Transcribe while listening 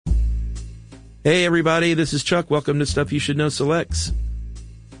Hey everybody, this is Chuck. Welcome to Stuff You Should Know Selects.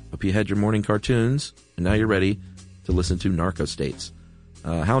 Hope you had your morning cartoons, and now you're ready to listen to Narco States.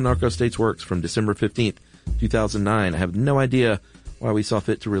 How Narco States works from December 15th, 2009. I have no idea why we saw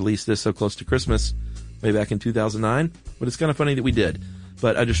fit to release this so close to Christmas way back in 2009, but it's kind of funny that we did.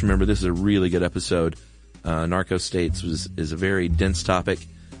 But I just remember this is a really good episode. Narco States is a very dense topic,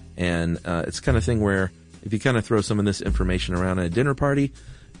 and it's the kind of thing where if you kind of throw some of this information around at a dinner party,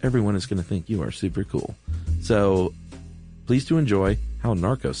 everyone is going to think you are super cool. So please do enjoy how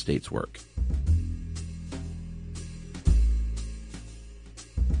Narco States work.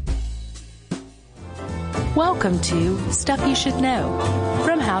 Welcome to Stuff You Should Know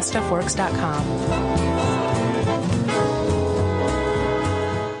from HowStuffWorks.com.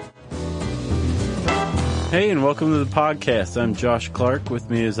 Hey, and welcome to the podcast. I'm Josh Clark. With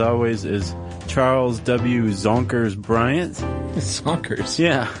me, as always, is Charles W. Zonkers Bryant. Zonkers?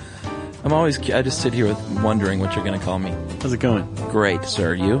 Yeah. I just sit here wondering what you're going to call me. How's it going? Great,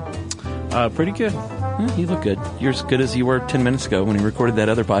 sir. You? Pretty good. You look good. You're as good as you were 10 minutes ago when we recorded that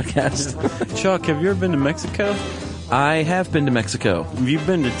other podcast. Chuck, have you ever been to Mexico? I have been to Mexico. Have you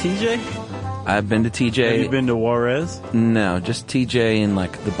been to TJ? I've been to TJ. Have you been to Juarez? No, just TJ in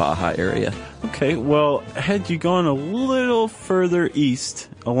like the Baja area. Okay, well, had you gone a little further east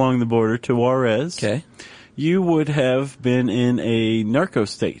along the border to Juarez, okay, you would have been in a narco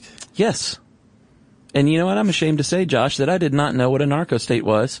state. Yes. And you know what? I'm ashamed to say, Josh, that I did not know what a narco state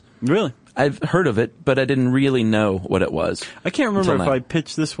was. Really? I've heard of it, but I didn't really know what it was. I can't remember if I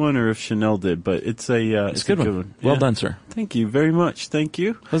pitched this one or if Chanel did, but it's a good one. Well Yeah. done, sir. Thank you very much. Thank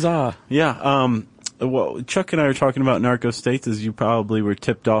you. Huzzah. Yeah. Well, Chuck and I are talking about narco states, as you probably were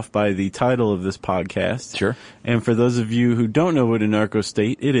tipped off by the title of this podcast. Sure. And for those of you who don't know what a narco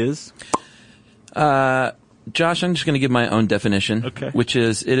state it is, Josh, I'm just going to give my own definition, which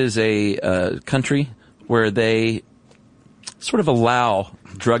is it is a country where they sort of allow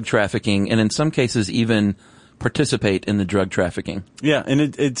drug trafficking and in some cases even participate in the drug trafficking. Yeah, and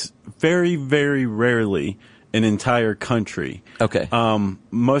it's very, very rarely an entire country. Okay.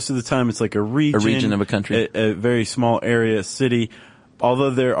 Most of the time it's like a region of a country. A very small area, a city.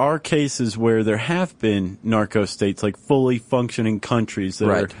 Although there are cases where there have been narco states, like fully functioning countries that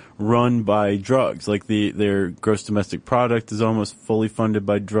are run by drugs. Like their gross domestic product is almost fully funded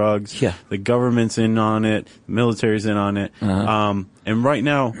by drugs. Yeah. The government's in on it. The military's in on it. Uh-huh. And right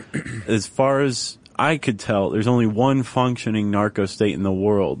now, as far as I could tell, there's only one functioning narco state in the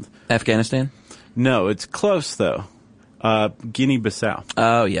world. Afghanistan? No, it's close though. Guinea-Bissau.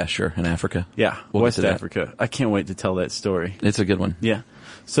 Oh, yeah, sure. In Africa. Yeah, We'll West Africa. I can't wait to tell that story. It's a good one. Yeah.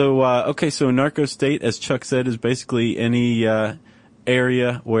 So, so a narco state, as Chuck said, is basically any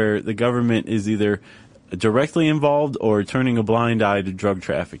area where the government is either directly involved or turning a blind eye to drug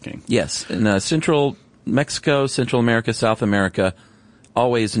trafficking. Yes. In Central Mexico, Central America, South America,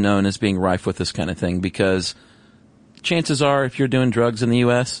 always known as being rife with this kind of thing because chances are if you're doing drugs in the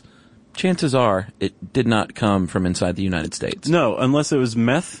U.S., chances are it did not come from inside the United States. No, unless it was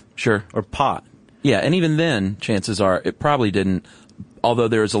meth. Sure. Or pot. Yeah, and even then, chances are it probably didn't, although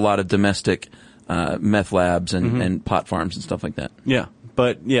there's a lot of domestic meth labs and pot farms and stuff like that. Yeah.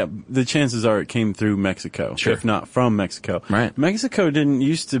 But, yeah, the chances are it came through Mexico, if not from Mexico. Right. Mexico didn't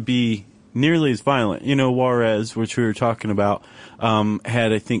used to be nearly as violent. You know, Juarez, which we were talking about,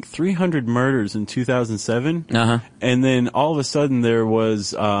 had, I think, 300 murders in 2007. Uh-huh. And then all of a sudden there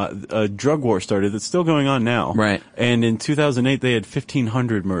was a drug war started that's still going on now. Right. And in 2008 they had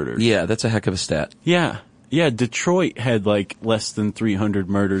 1,500 murders. Yeah, that's a heck of a stat. Yeah. Yeah, Detroit had like less than 300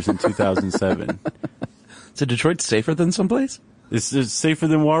 murders in 2007. So Detroit's safer than someplace? It's safer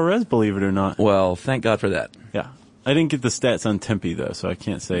than Juarez, believe it or not. Well, thank God for that. Yeah. I didn't get the stats on Tempe, though, so I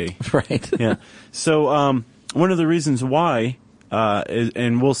can't say. Right. Yeah. So one of the reasons why,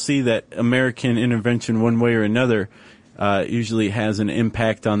 and we'll see that American intervention one way or another usually has an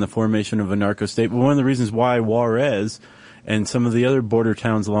impact on the formation of a narco state, but one of the reasons why Juarez and some of the other border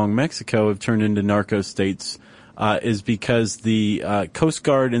towns along Mexico have turned into narco states is because the Coast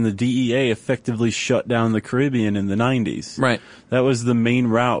Guard and the DEA effectively shut down the Caribbean in the 90s. Right. That was the main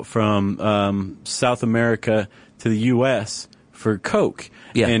route from South America to the U.S. for Coke.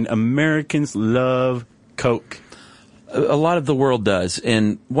 Yeah. And Americans love Coke. A lot of the world does.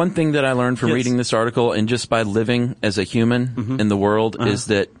 And one thing that I learned from reading this article and just by living as a human in the world is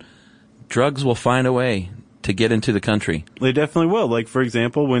that drugs will find a way to get into the country. They definitely will. Like, for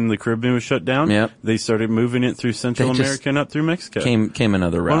example, when the Caribbean was shut down, they started moving it through Central America and up through Mexico. Came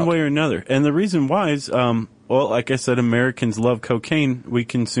another route. One way or another. And the reason why is, well, like I said, Americans love cocaine. We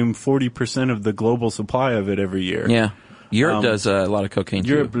consume 40% of the global supply of it every year. Yeah. Europe does a lot of cocaine,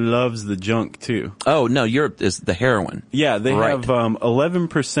 Europe too. loves the junk, too. Oh, no, Europe is the heroin. Yeah, they Right. have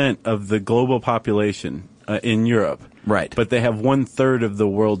 11% of the global population in Europe. Right. But they have 1/3 of the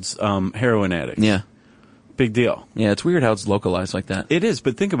world's heroin addicts. Yeah. Big deal. Yeah, it's weird how it's localized like that. It is,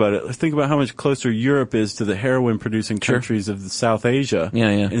 but think about it. Think about how much closer Europe is to the heroin-producing Sure. countries of South Asia.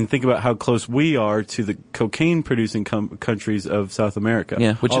 Yeah, yeah. And think about how close we are to the cocaine-producing countries of South America.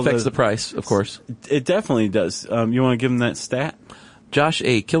 Yeah, which affects the price, of course. It definitely does. You want to give them that stat? Josh,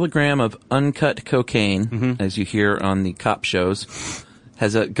 a kilogram of uncut cocaine, as you hear on the cop shows,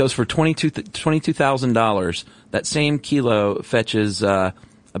 goes for $22,000. That same kilo fetches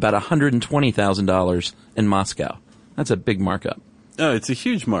about $120,000 in Moscow. That's a big markup. Oh, it's a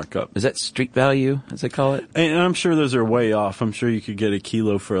huge markup. Is that street value, as they call it? And I'm sure those are way off. I'm sure you could get a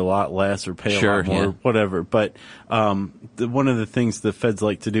kilo for a lot less or pay a lot more, yeah. whatever. But one of the things the feds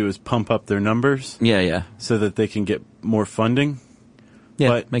like to do is pump up their numbers. Yeah. So that they can get more funding. Yeah,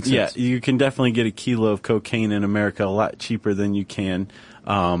 But makes sense. yeah, you can definitely get a kilo of cocaine in America a lot cheaper than you can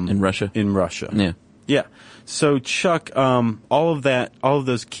In Russia? In Russia. Yeah. Yeah. So Chuck, all of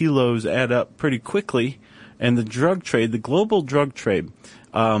those kilos add up pretty quickly, and the global drug trade,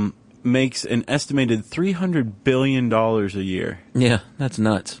 makes an estimated $300 billion a year. Yeah, that's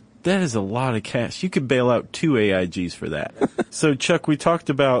nuts. That is a lot of cash. You could bail out 2 AIGs for that. So Chuck, we talked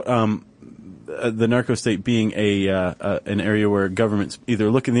about the narco state being an area where government's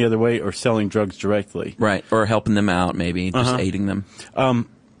either looking the other way or selling drugs directly. Right, or helping them out, maybe, just aiding them.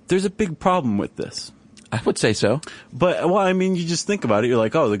 There's a big problem with this. I would say so. But, well, I mean, you just think about it. You're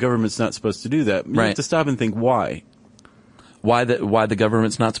like, oh, the government's not supposed to do that. You Right. have to stop and think, why? Why the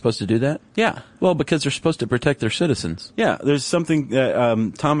government's not supposed to do that? Yeah. Well, because they're supposed to protect their citizens. Yeah, there's something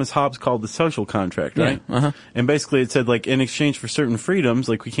that Thomas Hobbes called the social contract, right? Yeah, uh-huh. And basically it said, like, in exchange for certain freedoms,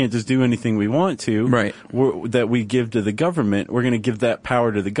 like we can't just do anything we want to, Right. that we give to the government, we're going to give that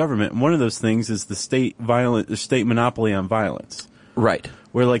power to the government. And one of those things is the state monopoly on violence. Right.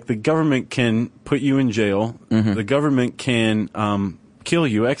 Where, like, the government can put you in jail, the government can kill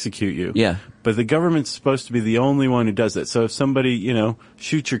you, execute you. Yeah. But the government's supposed to be the only one who does it. So if somebody,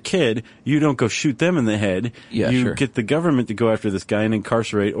 shoots your kid, you don't go shoot them in the head. Yeah, you sure. get the government to go after this guy and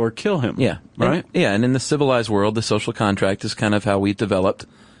incarcerate or kill him. Yeah. Right? And in the civilized world, the social contract is kind of how we developed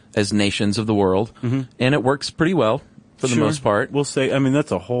as nations of the world. And it works pretty well for the Sure. most part. We'll say, I mean,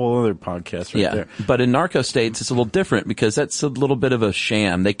 that's a whole other podcast right there. But in narco states, it's a little different because that's a little bit of a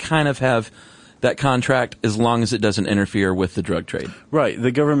sham. They kind of have that contract as long as it doesn't interfere with the drug trade. Right.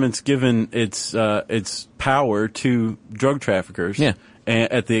 The government's given its power to drug traffickers. Yeah.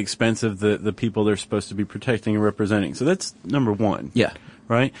 At the expense of the people they're supposed to be protecting and representing. So that's number one. Yeah.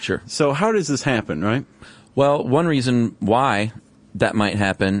 Right? Sure. So how does this happen, right? Well, one reason why that might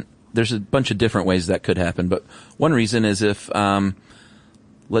happen, there's a bunch of different ways that could happen, but one reason is if,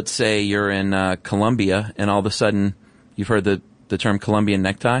 let's say you're in Colombia and all of a sudden you've heard the term Colombian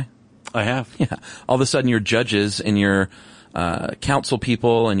necktie. I have. Yeah. All of a sudden your judges and your council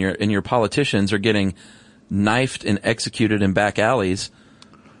people and your politicians are getting knifed and executed in back alleys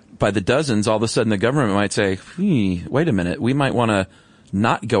by the dozens. All of a sudden the government might say, wait a minute, we might want to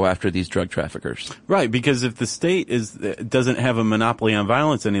not go after these drug traffickers. Right, because if the state doesn't have a monopoly on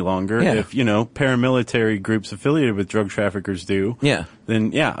violence any longer, Yeah. if, paramilitary groups affiliated with drug traffickers do, Yeah.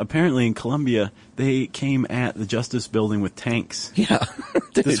 then apparently in Colombia, they came at the Justice Building with tanks. Yeah.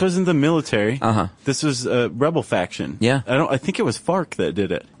 Dude. This wasn't the military. Uh-huh. This was a rebel faction. Yeah. I think it was FARC that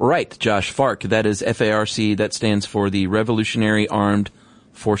did it. Right, Josh, FARC. That is FARC. That stands for the Revolutionary Armed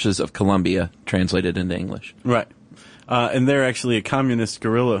Forces of Colombia, translated into English. Right. And they're actually a communist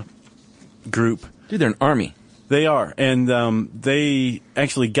guerrilla group. Dude, they're an army. They are. And they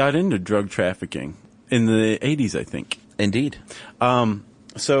actually got into drug trafficking in the 80s, I think. Indeed.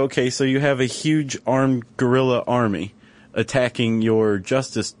 So you have a huge armed guerrilla army attacking your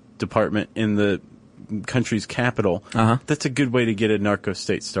Justice Department in the country's capital. Uh-huh. That's a good way to get a narco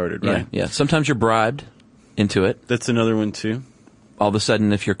state started, right? Yeah. Sometimes you're bribed into it. That's another one, too. All of a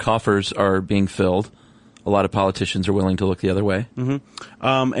sudden, if your coffers are being filled, a lot of politicians are willing to look the other way.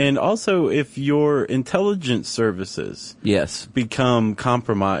 And also, if your intelligence services Yes. become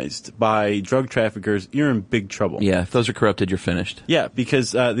compromised by drug traffickers, you're in big trouble. Yeah, if those are corrupted, you're finished. Yeah,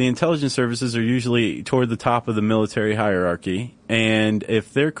 because the intelligence services are usually toward the top of the military hierarchy, and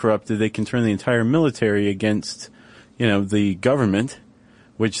if they're corrupted, they can turn the entire military against, the government,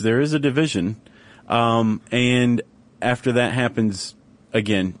 which there is a division. And after that happens,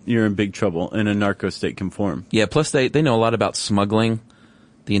 again, you're in big trouble, and a narco state can form. Yeah, plus they know a lot about smuggling,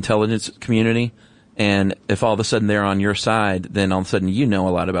 the intelligence community, and if all of a sudden they're on your side, then all of a sudden you know a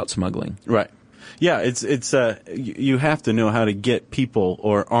lot about smuggling. Right. Yeah, you have to know how to get people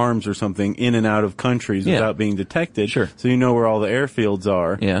or arms or something in and out of countries without being detected. Sure. So you know where all the airfields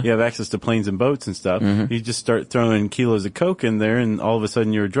are. Yeah. You have access to planes and boats and stuff. Mm-hmm. You just start throwing kilos of coke in there, and all of a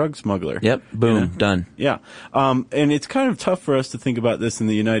sudden you're a drug smuggler. Yep. Boom. You know? Done. Yeah. And it's kind of tough for us to think about this in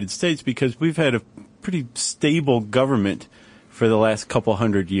the United States because we've had a pretty stable government for the last couple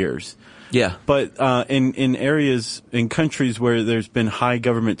hundred years. Yeah. But in areas, in countries where there's been high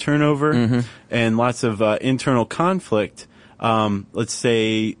government turnover and lots of internal conflict, let's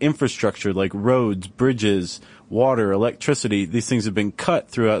say infrastructure like roads, bridges, water, electricity, these things have been cut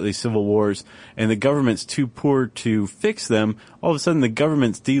throughout these civil wars, and the government's too poor to fix them. All of a sudden, the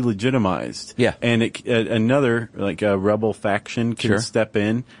government's delegitimized. Yeah. And another, like a rebel faction can step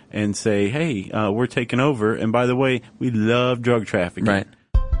in and say, hey, we're taking over, and by the way, we love drug trafficking. Right.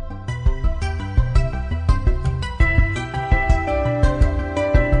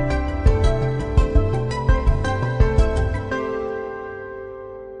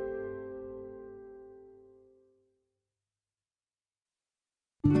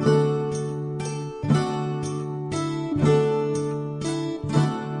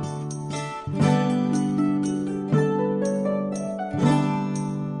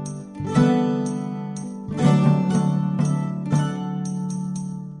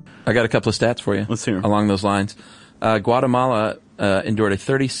 I got a couple of stats for you. Let's hear 'em. Along those lines. Guatemala endured a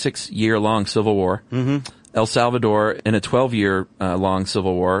 36-year-long civil war. Mm-hmm. El Salvador in a 12-year long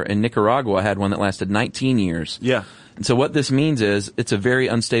civil war, and Nicaragua had one that lasted 19 years. Yeah. And so what this means is it's a very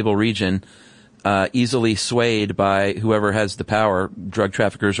unstable region, easily swayed by whoever has the power, drug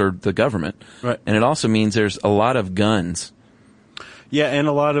traffickers or the government. Right. And it also means there's a lot of guns. Yeah, and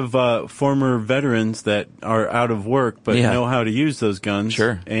a lot of former veterans that are out of work but know how to use those guns.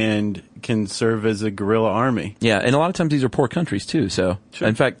 Sure. And can serve as a guerrilla army. Yeah, and a lot of times these are poor countries too. So,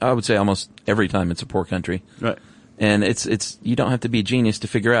 in fact, I would say almost every time it's a poor country. Right. And it's you don't have to be a genius to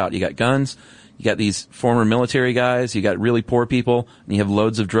figure out. You got guns, you got these former military guys, you got really poor people, and you have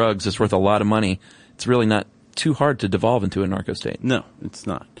loads of drugs that's worth a lot of money. It's really not too hard to devolve into a narco state. No, it's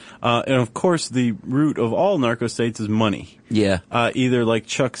not. And of course, the root of all narco states is money. Yeah. Either, like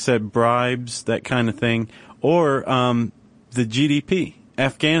Chuck said, bribes, that kind of thing, or the GDP.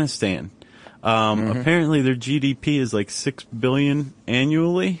 Afghanistan. Apparently their GDP is like $6 billion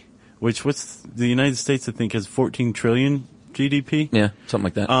annually, what's the United States, I think, has 14 trillion GDP. Yeah, something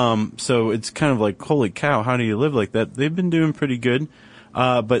like that. So it's kind of like, holy cow, how do you live like that? They've been doing pretty good.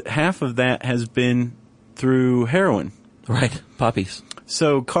 But half of that has been through heroin. Right. Poppies.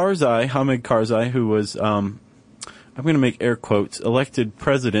 So Hamid Karzai, who was, I'm going to make air quotes, elected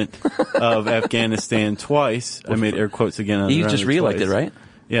president of Afghanistan twice. I made air quotes again. He just reelected, twice. right?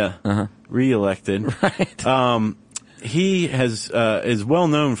 Yeah. Reelected. Right. He is well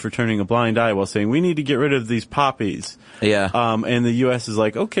known for turning a blind eye while saying, we need to get rid of these poppies. Yeah. And the U.S. is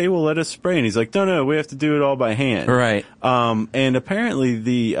like, okay, well, let us spray. And he's like, no, we have to do it all by hand. Right. And apparently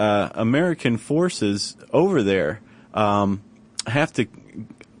the American forces over there have to,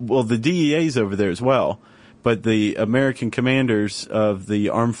 well, the DEA's over there as well, but the American commanders of the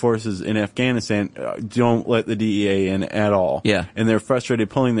armed forces in Afghanistan don't let the DEA in at all. Yeah. And they're frustrated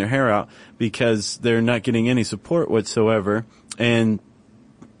pulling their hair out because they're not getting any support whatsoever. And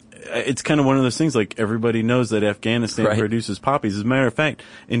it's kind of one of those things, like, everybody knows that Afghanistan produces poppies. As a matter of fact,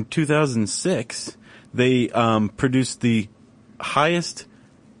 in 2006, they produced the highest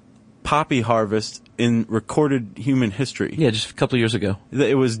poppy harvest in recorded human history. Yeah, just a couple of years ago.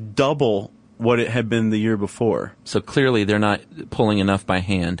 It was double what it had been the year before. So clearly they're not pulling enough by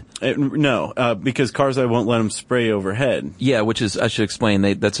hand. No, because Karzai won't let them spray overhead. Yeah, which is, I should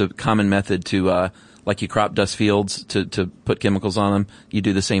explain, that's a common method to, like you crop dust fields to put chemicals on them. You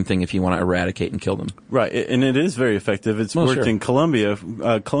do the same thing if you want to eradicate and kill them. Right, and it is very effective. It's worked in Colombia.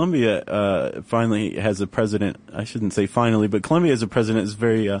 Colombia finally has a president. I shouldn't say finally, but Colombia has a president that's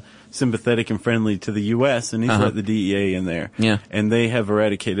very sympathetic and friendly to the U.S., and he's let the DEA in there. Yeah. And they have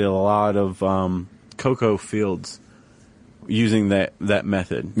eradicated a lot of cocoa fields using that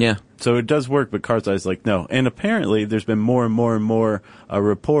method. Yeah. So it does work, but Karzai's like, no. And apparently there's been more and more and more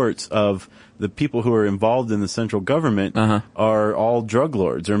reports of the people who are involved in the central government are all drug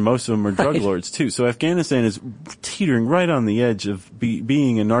lords, or most of them are drug lords too. So Afghanistan is teetering right on the edge of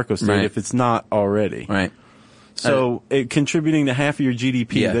being a narco state if it's not already. Right. So contributing to half of your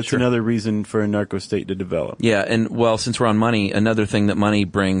GDP, that's another reason for a narco state to develop. Yeah, and well, since we're on money, another thing that money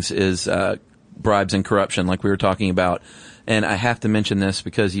brings is bribes and corruption, like we were talking about. And I have to mention this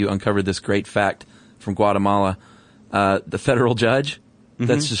because you uncovered this great fact from Guatemala. The federal judge,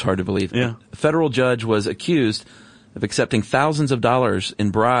 that's just hard to believe. Yeah. The federal judge was accused of accepting thousands of dollars in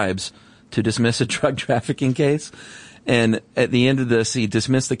bribes to dismiss a drug trafficking case. And at the end of this, he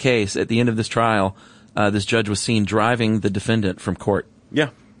dismissed the case. At the end of this trial, this judge was seen driving the defendant from court. Yeah.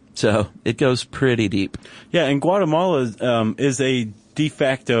 So it goes pretty deep. Yeah, and Guatemala is a de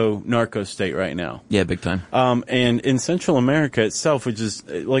facto narco state right now. Yeah, big time. And in Central America itself, which is,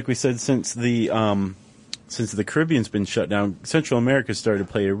 like we said, since the Caribbean's been shut down, Central America started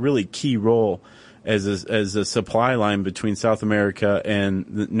to play a really key role as a supply line between South America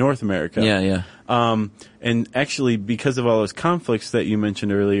and North America. Yeah. And actually, because of all those conflicts that you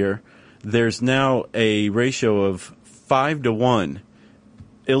mentioned earlier, there's now a ratio of 5 to 1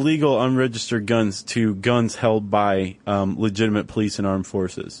 illegal unregistered guns to guns held by legitimate police and armed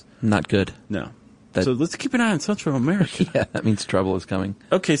forces. Not good. No. So let's keep an eye on Central America. Yeah, that means trouble is coming.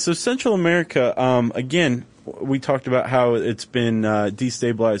 Okay, so Central America, again, we talked about how it's been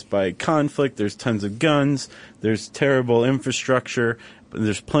destabilized by conflict. There's tons of guns. There's terrible infrastructure.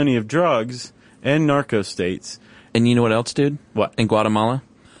 There's plenty of drugs and narco states. And you know what else, dude? What? In Guatemala,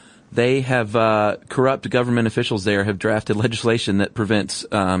 they have corrupt government officials there have drafted legislation that prevents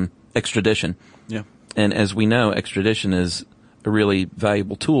extradition. Yeah. And as we know, extradition is a really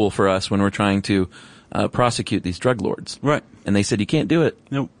valuable tool for us when we're trying to prosecute these drug lords. Right. And they said you can't do it.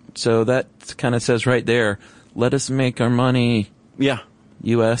 Nope. So that kind of says right there, let us make our money. Yeah.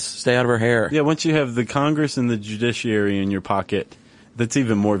 U.S., stay out of our hair. Yeah, once you have the Congress and the judiciary in your pocket, that's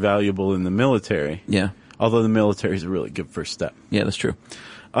even more valuable than the military. Yeah. Although the military is a really good first step. Yeah, that's true.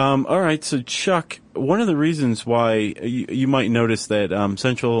 All right, so Chuck, one of the reasons why you might notice that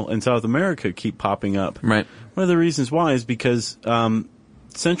Central and South America keep popping up. Right. One of the reasons why is because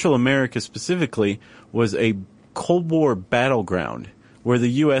Central America specifically was a Cold War battleground where the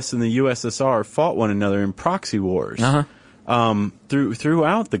U.S. and the USSR fought one another in proxy wars. Uh-huh.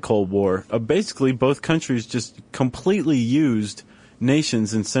 Throughout the Cold War, basically both countries just completely used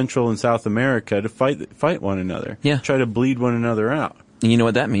nations in Central and South America to fight one another. Yeah. Try to bleed one another out. And you know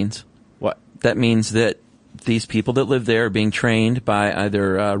what that means? What? That means that these people that live there are being trained by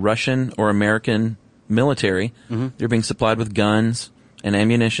either Russian or American military. Mm-hmm. They're being supplied with guns and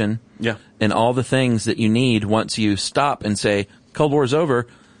ammunition. Yeah. And all the things that you need once you stop and say, Cold War's over,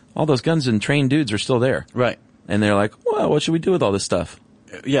 all those guns and trained dudes are still there. Right. And they're like, well, what should we do with all this stuff?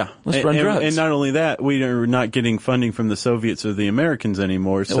 Yeah. Let's run drugs. And not only that, we are not getting funding from the Soviets or the Americans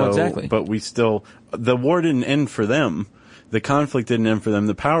anymore. So, exactly. But the war didn't end for them. The conflict didn't end for them.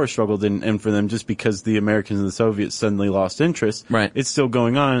 The power struggle didn't end for them just because the Americans and the Soviets suddenly lost interest. Right. It's still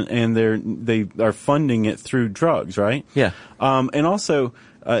going on, and they are funding it through drugs, right? Yeah. And also,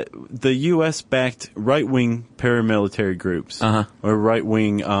 the U.S.-backed right-wing paramilitary groups, Uh-huh. or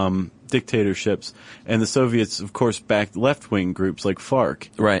right-wing dictatorships, and the Soviets, of course, backed left-wing groups like FARC.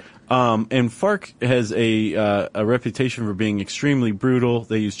 Right. And FARC has a reputation for being extremely brutal.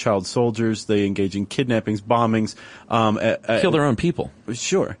 They use child soldiers. They engage in kidnappings, bombings. Kill their own people.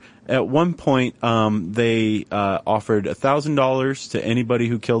 Sure. At one point, they offered $1,000 to anybody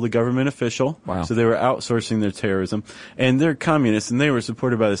who killed a government official. Wow. So they were outsourcing their terrorism. And they're communists, and they were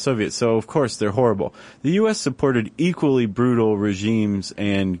supported by the Soviets. So, of course, they're horrible. The U.S. supported equally brutal regimes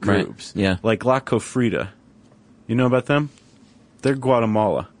and groups. Right. Yeah. Like La Cofrida. You know about them? They're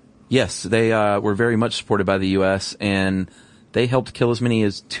Guatemala. Yes, they were very much supported by the U.S., and they helped kill as many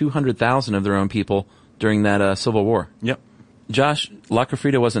as 200,000 of their own people during that Civil War. Yep. Josh, La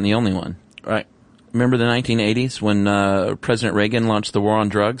Cofrida wasn't the only one. Right. Remember the 1980s when President Reagan launched the war on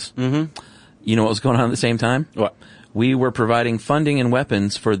drugs? Mm-hmm. You know what was going on at the same time? What? We were providing funding and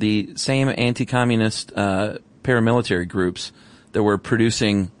weapons for the same anti-communist paramilitary groups that were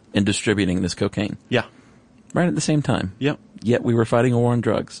producing and distributing this cocaine. Yeah. Right at the same time. Yep. Yet we were fighting a war on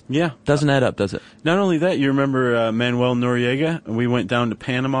drugs. Yeah. Doesn't add up, does it? Not only that, you remember Manuel Noriega? We went down to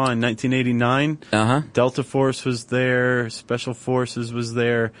Panama in 1989. Uh-huh. Delta Force was there. Special Forces was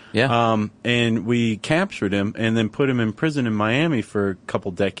there. Yeah. And we captured him and then put him in prison in Miami for a couple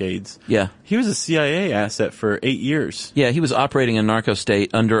decades. Yeah. He was a CIA asset for 8 years. Yeah, he was operating a narco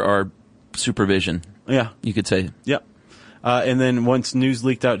state under our supervision. Yeah. You could say. Yep. And then once news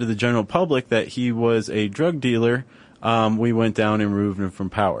leaked out to the general public that he was a drug dealer, we went down and removed him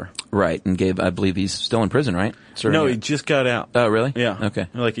from power. Right, and I believe he's still in prison, right? No, he just got out. Oh, really? Yeah. Okay.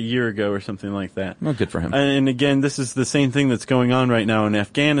 Like a year ago or something like that. Well, good for him. And again, this is the same thing that's going on right now in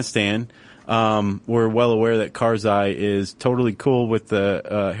Afghanistan. We're well aware that Karzai is totally cool with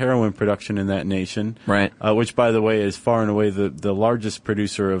the heroin production in that nation. Right. Which, by the way, is far and away the largest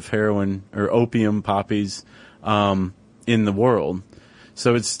producer of heroin or opium poppies in the world.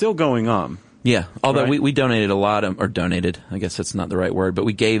 So it's still going on. Yeah, although Right. we donated a lot of, or donated, I guess that's not the right word, but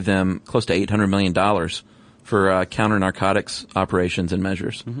we gave them close to $800 million for counter narcotics operations and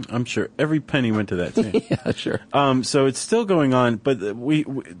measures. I'm sure every penny went to that too. Yeah, sure. So it's still going on, but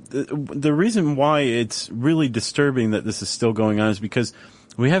the reason why it's really disturbing that this is still going on is because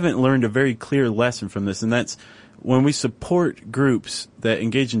we haven't learned a very clear lesson from this, and that's when we support groups that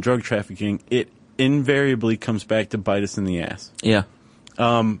engage in drug trafficking, it invariably comes back to bite us in the ass. Yeah.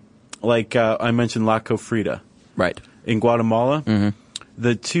 I mentioned La Cofrida. Right. In Guatemala. Mm-hmm.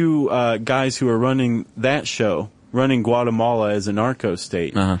 The two guys who are running that show, running Guatemala as a narco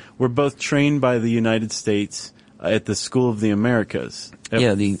state, were both trained by the United States at the School of the Americas.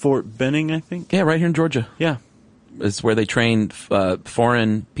 At Fort Benning, I think? Yeah, right here in Georgia. Yeah. It's where they train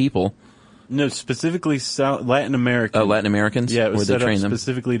foreign people. No, specifically Latin American. Oh, Latin Americans? Yeah, it was where set they train up them.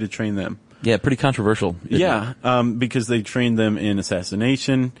 specifically to train them. Yeah, pretty controversial. Yeah, because they trained them in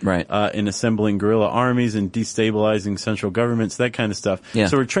assassination, right? In assembling guerrilla armies and destabilizing central governments, that kind of stuff. Yeah.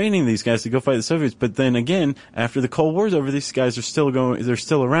 So we're training these guys to go fight the Soviets, but then again, after the Cold War's over, these guys are still going. They're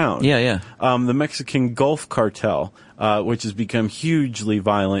still around. Yeah, yeah. The Mexican Gulf Cartel, which has become hugely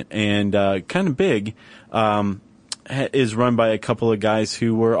violent and kind of big, is run by a couple of guys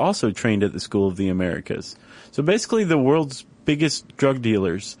who were also trained at the School of the Americas. So basically, the world's biggest drug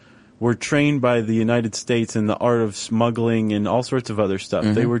dealers were trained by the United States in the art of smuggling and all sorts of other stuff.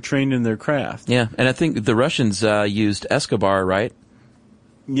 They were trained in their craft. Yeah, and I think the Russians used Escobar, right?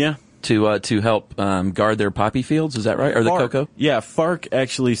 Yeah. To help guard their poppy fields, is that right? Or the cocoa? Yeah, FARC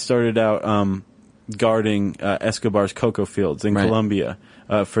actually started out guarding Escobar's cocoa fields in Colombia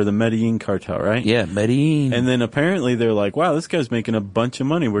for the Medellin cartel, right? Yeah, Medellin. And then apparently they're like, wow, this guy's making a bunch of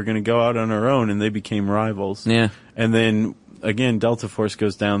money. We're going to go out on our own, and they became rivals. Yeah. And then again, Delta Force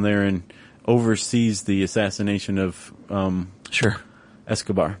goes down there and oversees the assassination of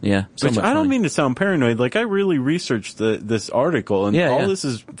Escobar. Yeah. Which I don't mean to sound paranoid. Like, I really researched this article, and this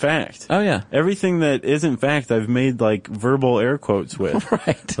is fact. Oh, yeah. Everything that isn't fact, I've made, like, verbal air quotes with.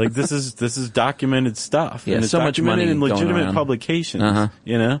 Right. Like, this is documented stuff. Yeah, and it's so much money in legitimate going publications,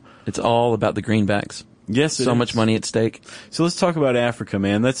 you know? It's all about the greenbacks. Yes, so much money at stake. So let's talk about Africa,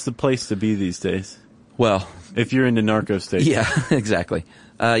 man. That's the place to be these days. Well, if you're into narco states. Yeah, exactly.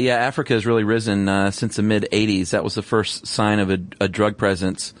 Africa has really risen since the mid-'80s. That was the first sign of a drug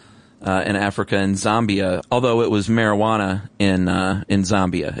presence in Africa and Zambia, although it was marijuana in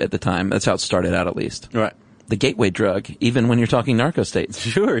Zambia at the time. That's how it started out, at least. Right. The gateway drug, even when you're talking narco states.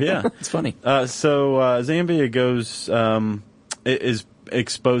 Sure, yeah. It's funny. So Zambia is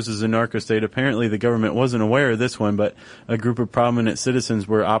exposed as a narco state. Apparently the government wasn't aware of this one, but a group of prominent citizens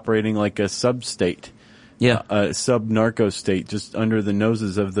were operating like a sub-state. Yeah. A sub-narco state just under the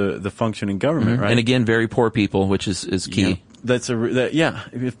noses of the functioning government, right? And again, very poor people, which is key. Yeah.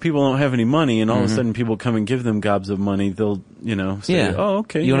 If people don't have any money and all of a sudden people come and give them gobs of money, they'll, say, oh,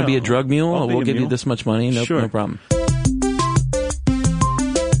 okay. You want to be a drug mule? We'll give you this much money. No problem.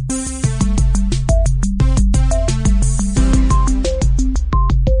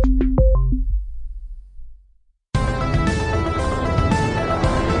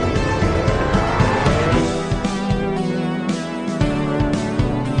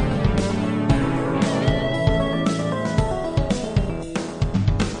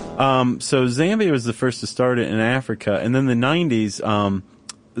 So Zambia was the first to start it in Africa, and then the 90s,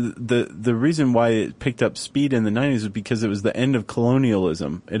 the reason why it picked up speed in the 90s was because it was the end of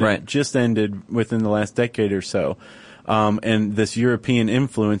colonialism. It had just ended within the last decade or so. And this European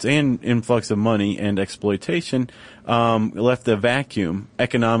influence and influx of money and exploitation left a vacuum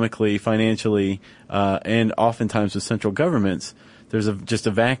economically, financially, and oftentimes with central governments. There's just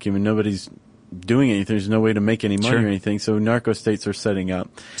a vacuum, and nobody's doing anything. There's no way to make any money or anything. So narco states are setting up.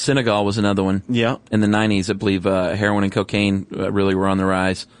 Senegal was another one. Yeah. In the 90s, I believe heroin and cocaine really were on the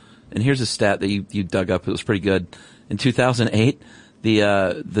rise. And here's a stat that you dug up. It was pretty good. In 2008,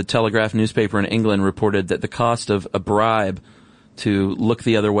 the Telegraph newspaper in England reported that the cost of a bribe to look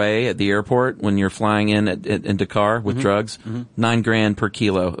the other way at the airport when you're flying in Dakar with drugs, $9,000 per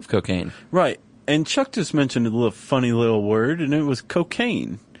kilo of cocaine. Right. And Chuck just mentioned a funny little word, and it was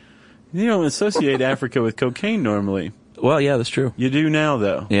cocaine. You don't associate Africa with cocaine normally. Well, yeah, that's true. You do now,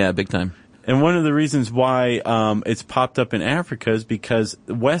 though. Yeah, big time. And one of the reasons why it's popped up in Africa is because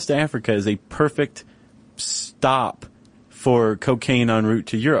West Africa is a perfect stop for cocaine en route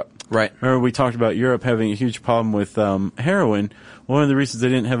to Europe. Right. Remember we talked about Europe having a huge problem with heroin. One of the reasons they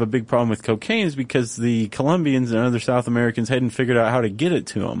didn't have a big problem with cocaine is because the Colombians and other South Americans hadn't figured out how to get it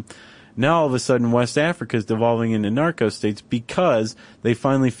to them. Now all of a sudden West Africa is devolving into narco states because they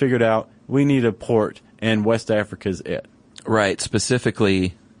finally figured out we need a port, and West Africa's it. Right,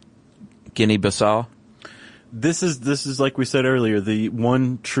 specifically Guinea-Bissau? This is like we said earlier, the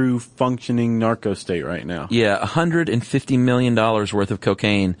one true functioning narco state right now. Yeah, $150 million worth of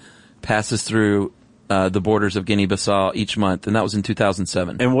cocaine passes through the borders of Guinea-Bissau each month, and that was in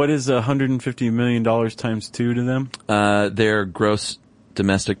 2007. And what is $150 million times 2 to them? Their gross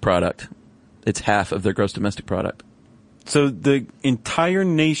domestic product. It's half of their gross domestic product. So the entire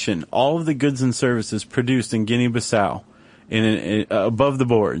nation, all of the goods and services produced in Guinea-Bissau, above the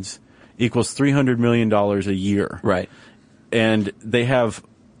boards, equals $300 million a year. Right. And they have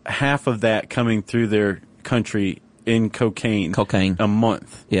half of that coming through their country in cocaine a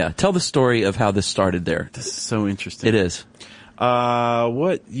month. Yeah. Tell the story of how this started there. This is so interesting. It is.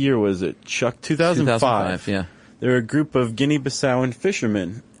 What year was it, Chuck? 2005. Yeah. There were a group of Guinea-Bissauan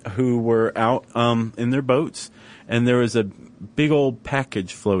fishermen who were out in their boats, and there was a big old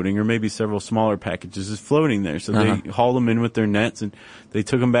package floating, or maybe several smaller packages just floating there. So they hauled them in with their nets, and they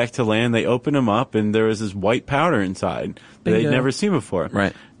took them back to land. They opened them up, and there was this white powder inside that they'd never seen before.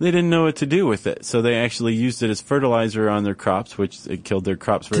 Right. They didn't know what to do with it, so they actually used it as fertilizer on their crops, which it killed their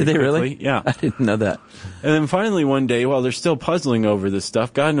crops very quickly. Did they really? Yeah. I didn't know that. And then finally one day, while they're still puzzling over this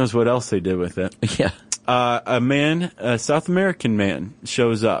stuff, God knows what else they did with it. Yeah. A South American man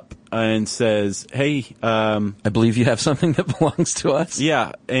shows up and says, hey, I believe you have something that belongs to us.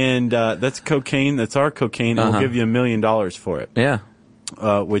 yeah, and that's cocaine. That's our cocaine, and we'll give you $1 million for it. Yeah.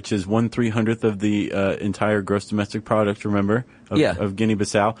 Which is 1/300th of the entire gross domestic product, remember, of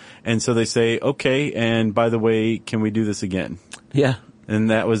Guinea-Bissau. And so they say, okay, and by the way, can we do this again? Yeah. And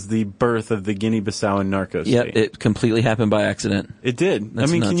that was the birth of the Guinea-Bissauan narco state. Yeah, it completely happened by accident. It did.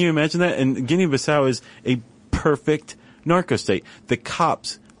 That's nuts. Can you imagine that? And Guinea-Bissau is a perfect narco state. The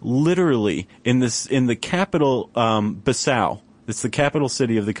cops literally in the capital, Bissau, it's the capital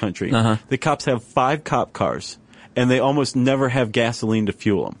city of the country. The cops have 5 cop cars, and they almost never have gasoline to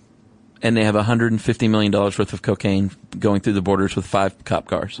fuel them. And they have $150 million worth of cocaine going through the borders with 5 cop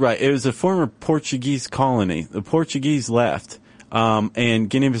cars. Right. It was a former Portuguese colony. The Portuguese left. And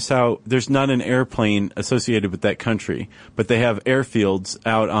Guinea-Bissau, there's not an airplane associated with that country, but they have airfields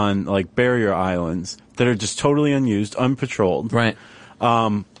out on like barrier islands that are just totally unused, unpatrolled. Right.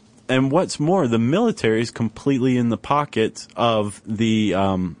 And what's more, the military is completely in the pocket of the,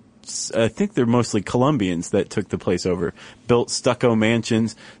 I think they're mostly Colombians that took the place over. Built stucco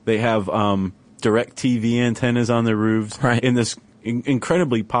mansions. They have, direct TV antennas on their roofs. Right. In this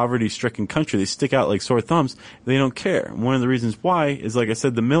incredibly poverty-stricken country. They stick out like sore thumbs. They don't care. And one of the reasons why is, like I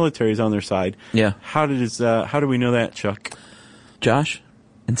said, the military is on their side. Yeah. How do we know that, Chuck? Josh,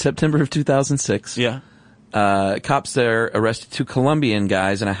 in September of 2006, cops there arrested 2 Colombian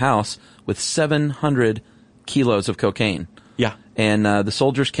guys in a house with 700 kilos of cocaine. Yeah. And the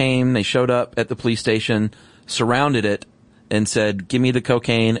soldiers came, they showed up at the police station, surrounded it, and said, give me the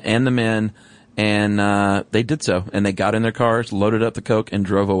cocaine and the men. And they did so. And they got in their cars, loaded up the coke, and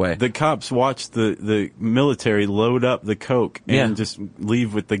drove away. The cops watched the military load up the coke and just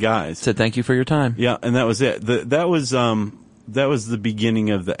leave with the guys. Said, thank you for your time. Yeah, and that was it. That was the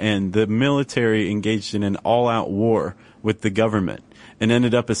beginning of the end. The military engaged in an all-out war with the government and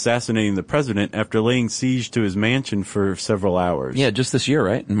ended up assassinating the president after laying siege to his mansion for several hours. Yeah, just this year,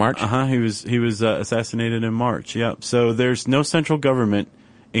 right? In March? He was assassinated in March, yeah. So there's no central government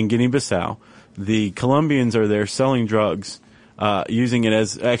in Guinea-Bissau. The Colombians are there selling drugs, using it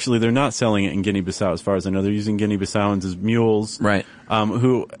as, actually they're not selling it in Guinea-Bissau as far as I know. They're using Guinea-Bissauans as mules. Right.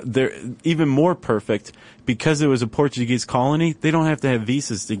 Who, they're even more perfect because it was a Portuguese colony. They don't have to have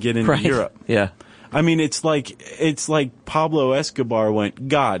visas to get into Europe. Yeah. I mean, it's like Pablo Escobar went,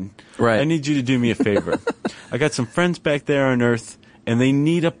 God, I need you to do me a favor. I got some friends back there on Earth, and they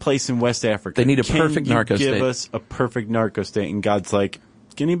need a place in West Africa. They need a perfect narco state. Give us a perfect narco state. And God's like,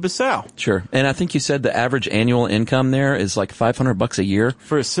 Guinea-Bissau. Sure. And I think you said the average annual income there is like $500 a year.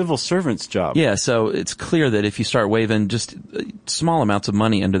 For a civil servant's job. Yeah, so it's clear that if you start waving just small amounts of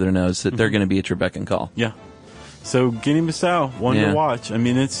money under their nose, that they're going to be at your beck and call. Yeah. So Guinea-Bissau, one to watch. I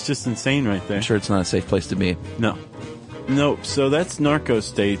mean, it's just insane right there. I'm sure it's not a safe place to be. No. Nope. So that's narco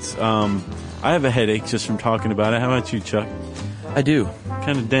states. I have a headache just from talking about it. How about you, Chuck? I do.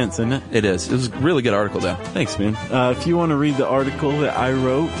 Kind of dense, isn't it? It is. It was a really good article, though. Thanks, man. If you want to read the article that I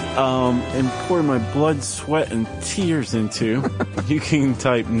wrote and pour my blood, sweat, and tears into, you can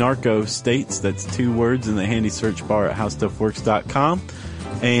type narco states, that's 2 words, in the handy search bar at howstuffworks.com.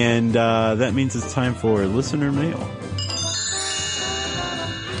 And that means it's time for listener mail.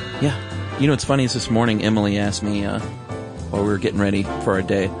 Yeah. You know what's funny is this morning Emily asked me while we were getting ready for our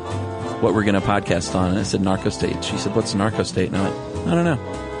day what we're going to podcast on, and I said Narco State. She said, what's Narco State? And I went, I don't know.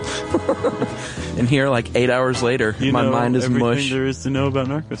 And here, like 8 hours later, my mind is everything mush. there is to know about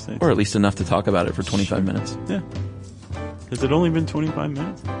narco states. Or at least enough to talk about it for 25 minutes. Yeah. Has it only been 25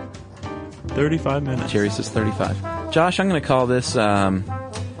 minutes? 35 minutes. Jerry says 35. Josh, I'm going to call this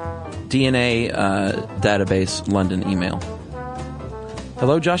DNA database London email.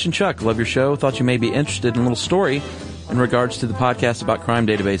 Hello, Josh and Chuck. Love your show. Thought you may be interested in a little story in regards to the podcast about crime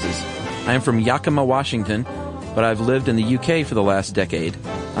databases. I am from Yakima, Washington, but I've lived in the UK for the last decade.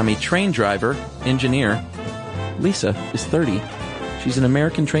 I'm a train driver, engineer. Lisa is 30. She's an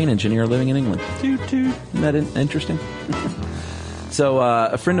American train engineer living in England. Toot, toot. Isn't that interesting? So,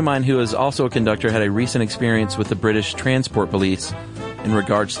 a friend of mine who is also a conductor had a recent experience with the British Transport Police in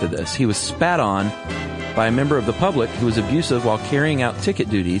regards to this. He was spat on by a member of the public who was abusive while carrying out ticket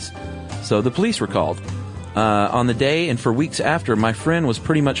duties, so the police were called. On the day and for weeks after, my friend was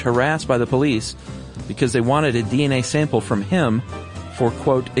pretty much harassed by the police because they wanted a DNA sample from him for,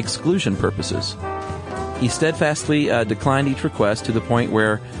 quote, exclusion purposes. He steadfastly declined each request to the point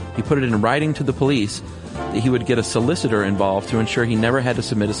where he put it in writing to the police that he would get a solicitor involved to ensure he never had to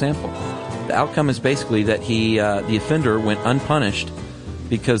submit a sample. The outcome is basically that the offender went unpunished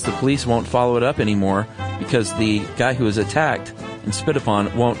because the police won't follow it up anymore because the guy who was attacked and spit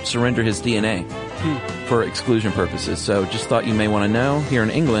upon won't surrender his DNA for exclusion purposes. So just thought you may want to know, here in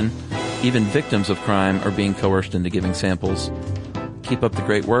England, even victims of crime are being coerced into giving samples. Keep up the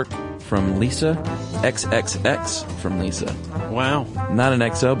great work. From Lisa. XXX from Lisa. Wow. Not an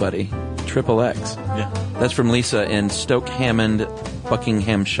XO, buddy. Triple X. Yeah. That's from Lisa in Stoke Hammond,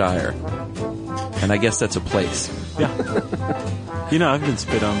 Buckinghamshire. And I guess that's a place. Yeah. I've been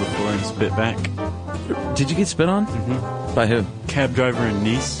spit on before and spit back. Did you get spit on? Mm-hmm. By who? Cab driver in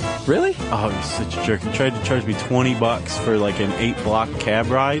Nice. Really? Oh, he was such a jerk. He tried to charge me $20 for like an 8-block cab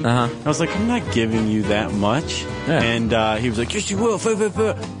ride. Uh-huh. I was like, I'm not giving you that much. Yeah. And he was like, yes, you will.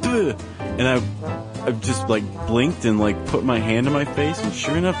 And I just like blinked and like put my hand in my face, and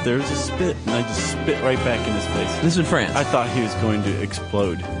sure enough, there was a spit, and I just spit right back in his face. This is in France. I thought he was going to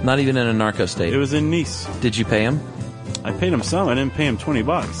explode. Not even in a narco state. It was in Nice. Did you pay him? I paid him some. I didn't pay him $20.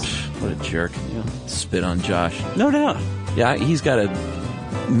 What a jerk. Yeah. Spit on Josh. No doubt. Yeah, he's got a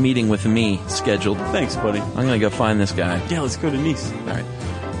meeting with me scheduled. Thanks, buddy. I'm going to go find this guy. Yeah, let's go to Nice. All right.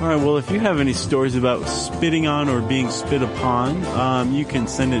 All right, well, if you have any stories about spitting on or being spit upon, you can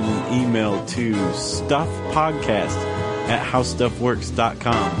send it an email to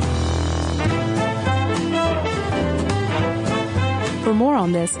stuffpodcast@howstuffworks.com. For more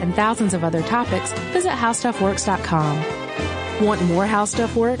on this and thousands of other topics, visit howstuffworks.com. Want more How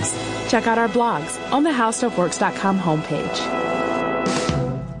Stuff Works? Check out our blogs on the howstuffworks.com homepage.